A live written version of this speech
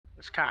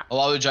It's cock.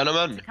 Hello,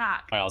 gentlemen. It's a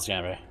cock. Alright, let's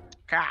go, bro.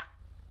 Cock.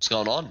 What's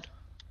going on?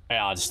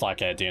 Yeah, I just like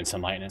doing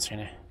some maintenance, you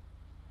know.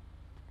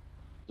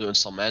 Doing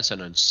some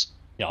maintenance.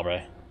 Yeah,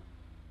 bro.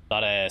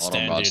 That Hold on,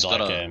 stand bro, dude just like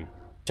gotta-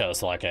 tell us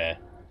to like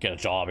get a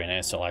job, you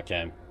know. So like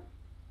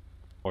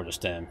we're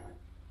just trying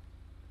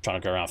to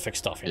go around and fix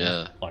stuff, you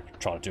know. Like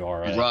try to do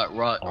our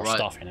our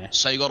stuff, you know.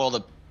 So you got all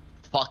the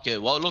fuck yeah.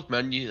 Well, look,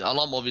 man,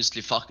 alarm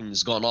obviously fucking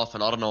has gone off,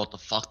 and I don't know what the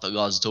fuck that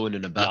guy's doing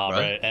in the back, bro.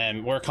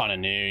 And we're kind of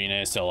new, you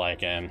know. So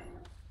like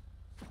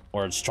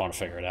we're just trying to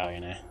figure it out,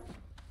 you know.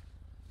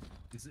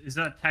 Is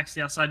that a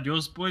taxi outside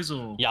yours, boys,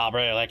 or? Yeah,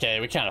 bro. Like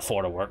we can't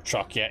afford a work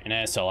truck yet, you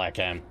know. So like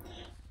we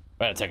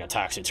had to take a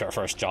taxi to our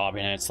first job,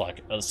 you know. It's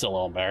like it's still a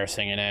little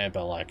embarrassing, you know.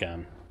 But like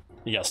you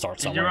gotta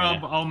start somewhere. Your you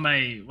know? old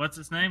mate, what's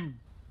his name?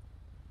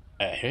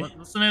 Who?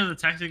 What's the name of the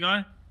taxi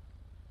guy?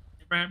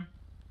 Abraham?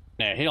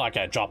 Yeah, he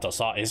like dropped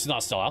us off. He's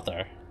not still out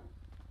there.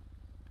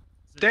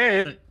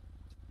 Dead. It's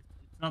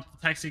not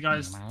the taxi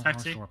guy's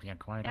taxi?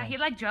 Yeah, he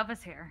like drove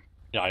us here.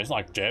 Yeah, he's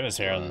like Javis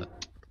here and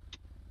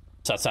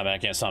set something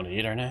against something to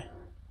eat or now.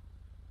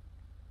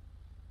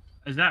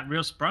 Is that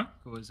real Sprunk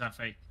or is that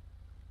fake?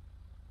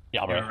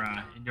 Yeah, bro.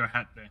 In your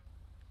hat there.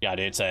 Yeah,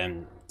 dude, it's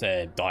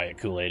the Diet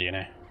Kool-Aid, you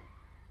know.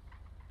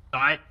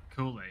 Diet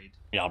Kool-Aid.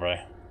 Yeah, bro.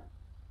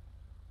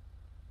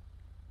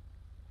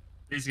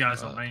 These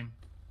guys are lame.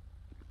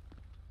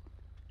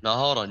 Now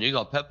hold on, you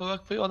got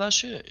paperwork for all that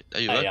shit?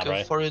 Are you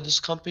working for this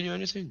company or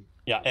anything?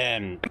 Yeah,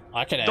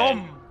 I can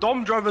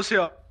Dom drove us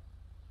here.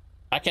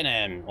 I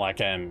can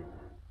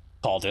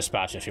call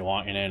dispatch if you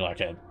want, you know, like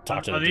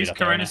talk to the dude. Are these up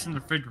there, Coronas in the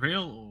fridge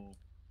real or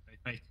are they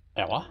fake?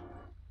 Yeah, what?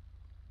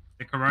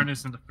 The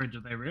Coronas in the fridge,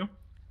 are they real?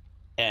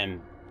 Yeah,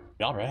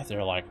 bro,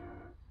 they're like,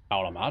 I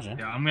would imagine.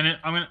 Yeah, I'm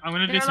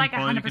gonna do They're some like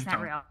quality 100%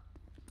 control. real. I'm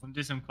gonna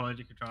do some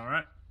quality control,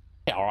 alright?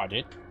 Yeah, alright,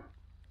 dude.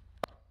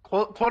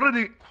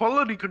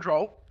 Quality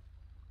control.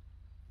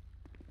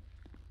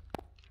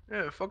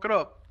 Yeah, fuck it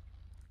up.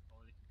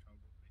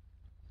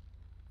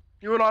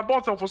 You and I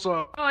both,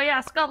 officer. Oh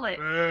yeah, Scarlet.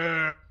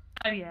 Yeah.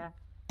 Oh yeah.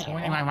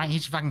 Anyway, mate,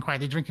 he's fucking quiet.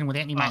 They're drinking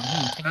without me, mate.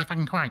 Here, take your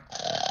fucking quote.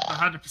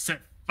 100%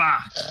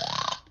 fucked.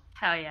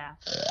 Hell yeah.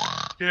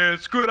 Yeah,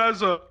 it's good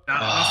as a.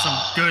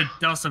 That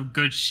was some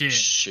good shit.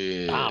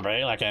 Shit. Ah,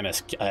 bro, like I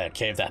must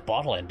cave that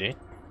bottle in, dude.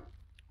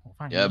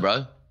 Yeah,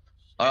 bro.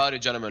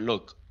 Alrighty, gentlemen,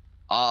 look.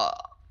 I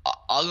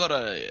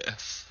gotta.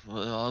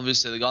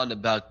 Obviously, the guy in the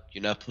back, you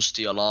know, pushed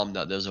the alarm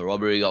that there's a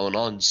robbery going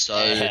on, so.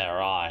 Yeah,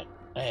 right.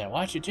 Hey,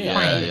 why'd you do that? Yeah,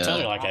 I yeah. tell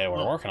you like, hey,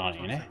 we're working on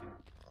it, you know?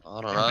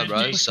 I don't know,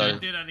 bro, so.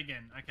 Do that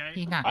again,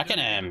 okay? I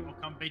can, I'll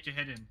come beat your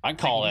head in. I can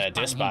call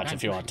dispatch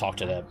if you want to talk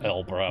to the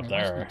old bro up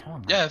there.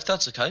 Yeah, if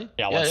that's okay.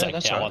 Yeah, one second.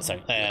 that's Yeah, right. one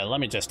second. Let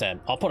me just,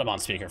 I'll put him on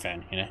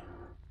speakerphone, you know?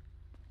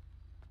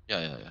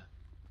 Yeah.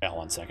 Yeah,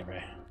 1 second, bro.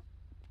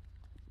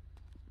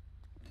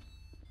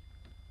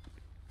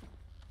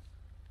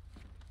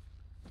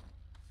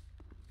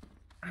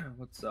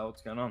 What's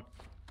going on?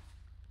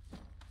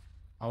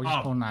 I was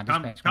just calling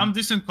dispatch. Come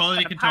do some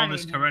quality control on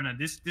this party. Corona.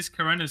 This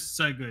Corona is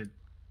so good.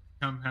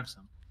 Come have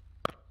some.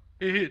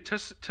 Here,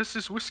 test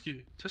this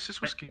whiskey. Test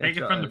this whiskey. Take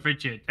it from the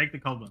fridge here. Take the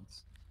cold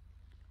ones.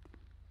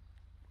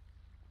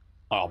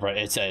 Oh, bro,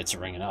 it's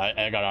ringing.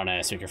 I got on a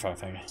speakerphone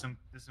thing.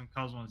 There's some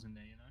cold ones in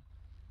there, you know.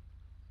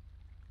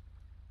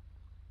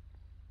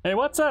 Hey,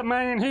 what's up,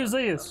 man? Who's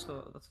this?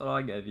 That's what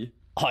I gave you.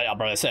 Oh, yeah,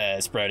 bro,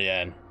 it's Brody,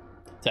 and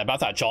about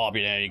that job,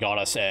 you know, you got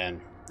us,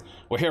 and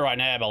we're here right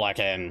now, but,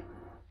 like,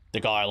 the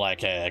guy,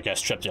 like, I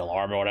guess tripped the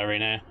alarm or whatever, you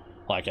know?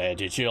 Like,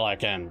 did you, like,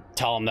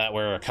 tell him that we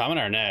were coming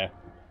or no?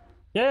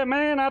 Yeah,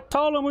 man, I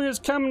told him we was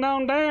coming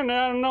on down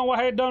there. I don't know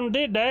why he done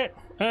did that.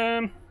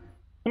 Let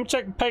me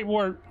check the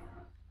paperwork.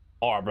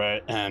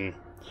 Alright, bro,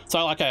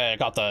 so, like, I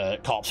got the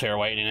cops here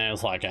waiting, you know?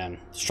 It's like,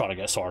 just trying to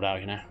get sorted out,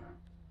 you know?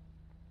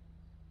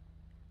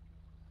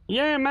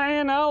 Yeah,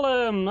 man,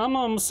 I'm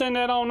gonna send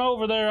that on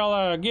over there.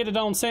 I'll get it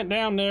on sent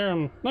down there,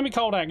 and let me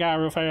call that guy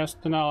real fast,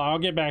 and I'll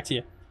get back to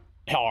you.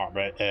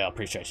 Alright, bro, I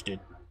appreciate you, dude.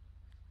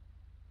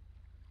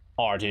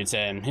 Alright, dude,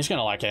 he's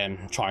gonna, like,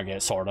 try and get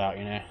it sorted out,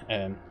 you know? I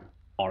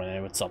don't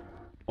know what's up.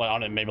 Well, I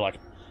don't know, maybe, like,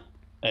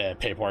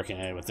 paperwork, you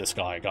know, with this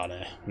guy got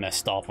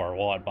messed up or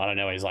what, but I don't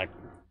know, he's like,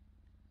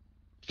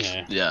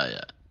 yeah.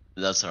 Yeah,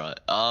 that's alright.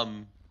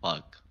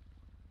 Fuck.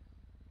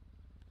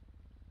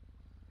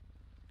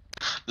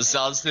 The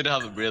sounds need to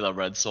have a breather,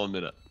 Brad, so a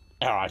minute.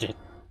 Alright, dude.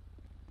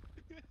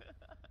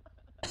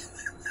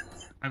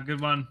 Have a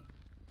good one.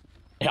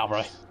 Yeah,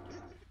 bro.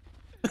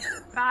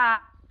 Bye.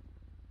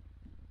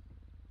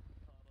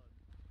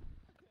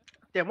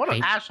 Damn, what an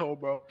Hey. asshole,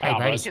 bro. Hey,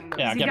 buddy. Yeah, Is he get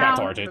back to down?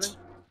 our dudes.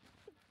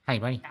 Hey,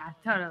 buddy. Yeah,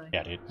 totally.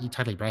 Yeah, dude. You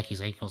totally broke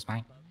his ankles,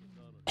 mate.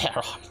 Yeah,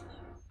 right.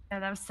 Yeah,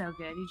 that was so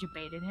good. You just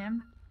baited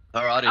him.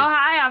 Alrighty. Oh,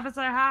 hi,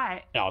 officer.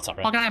 Hi. Yeah, what's up,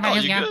 bro? Okay, mate, Oh, how's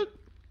it you going? good?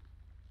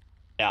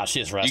 Yeah,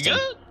 she's resting.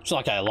 good? She's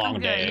like a long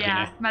I'm day, good, you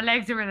yeah. know? My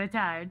legs are really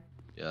tired.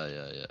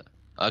 Yeah.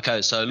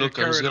 Okay, so look,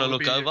 I'm just Karen, gonna I'll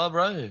look be here. over,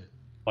 bro.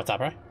 What's up,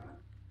 bro?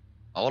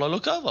 I wanna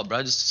look over,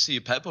 bro, just to see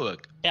your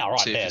paperwork. Yeah, right,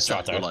 See if yeah, it's it's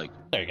right there. like.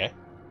 There you go.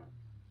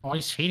 Oh,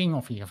 he's feeding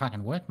off of your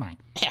fucking work, mate.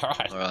 Yeah,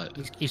 right.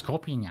 Alright. He's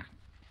copying you.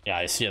 Yeah,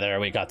 I see there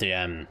we got the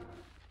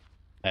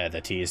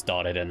the T's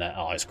dotted and the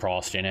I's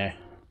crossed, you know?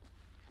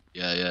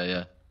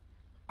 Yeah.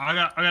 I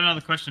got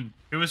another question.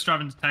 Who was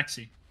driving the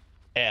taxi?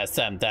 Yeah, it's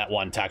that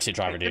one taxi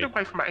driver Get dude.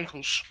 away from my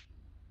ankles.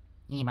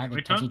 Yeah, mate, the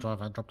Which taxi one?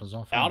 driver dropped us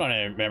off. I don't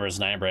even remember his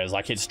name, but it's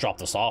like he just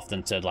dropped us off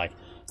and said like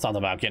something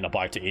about getting a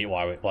bite to eat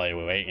while we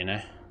wait, you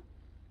know?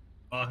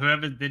 Well,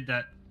 whoever did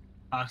that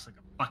passed like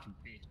a fucking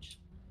bitch.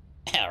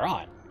 Yeah,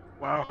 right.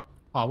 Wow.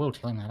 Oh, I will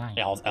tell him that, eh?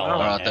 Yeah, I'll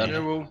Alright yeah. then. Yeah,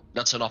 well,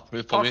 That's enough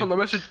proof for pass on me. the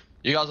message.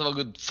 You guys have a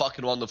good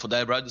fucking wonderful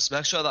day, bro. Just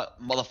make sure that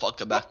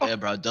motherfucker back there,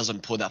 bro,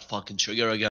 doesn't pull that fucking trigger again.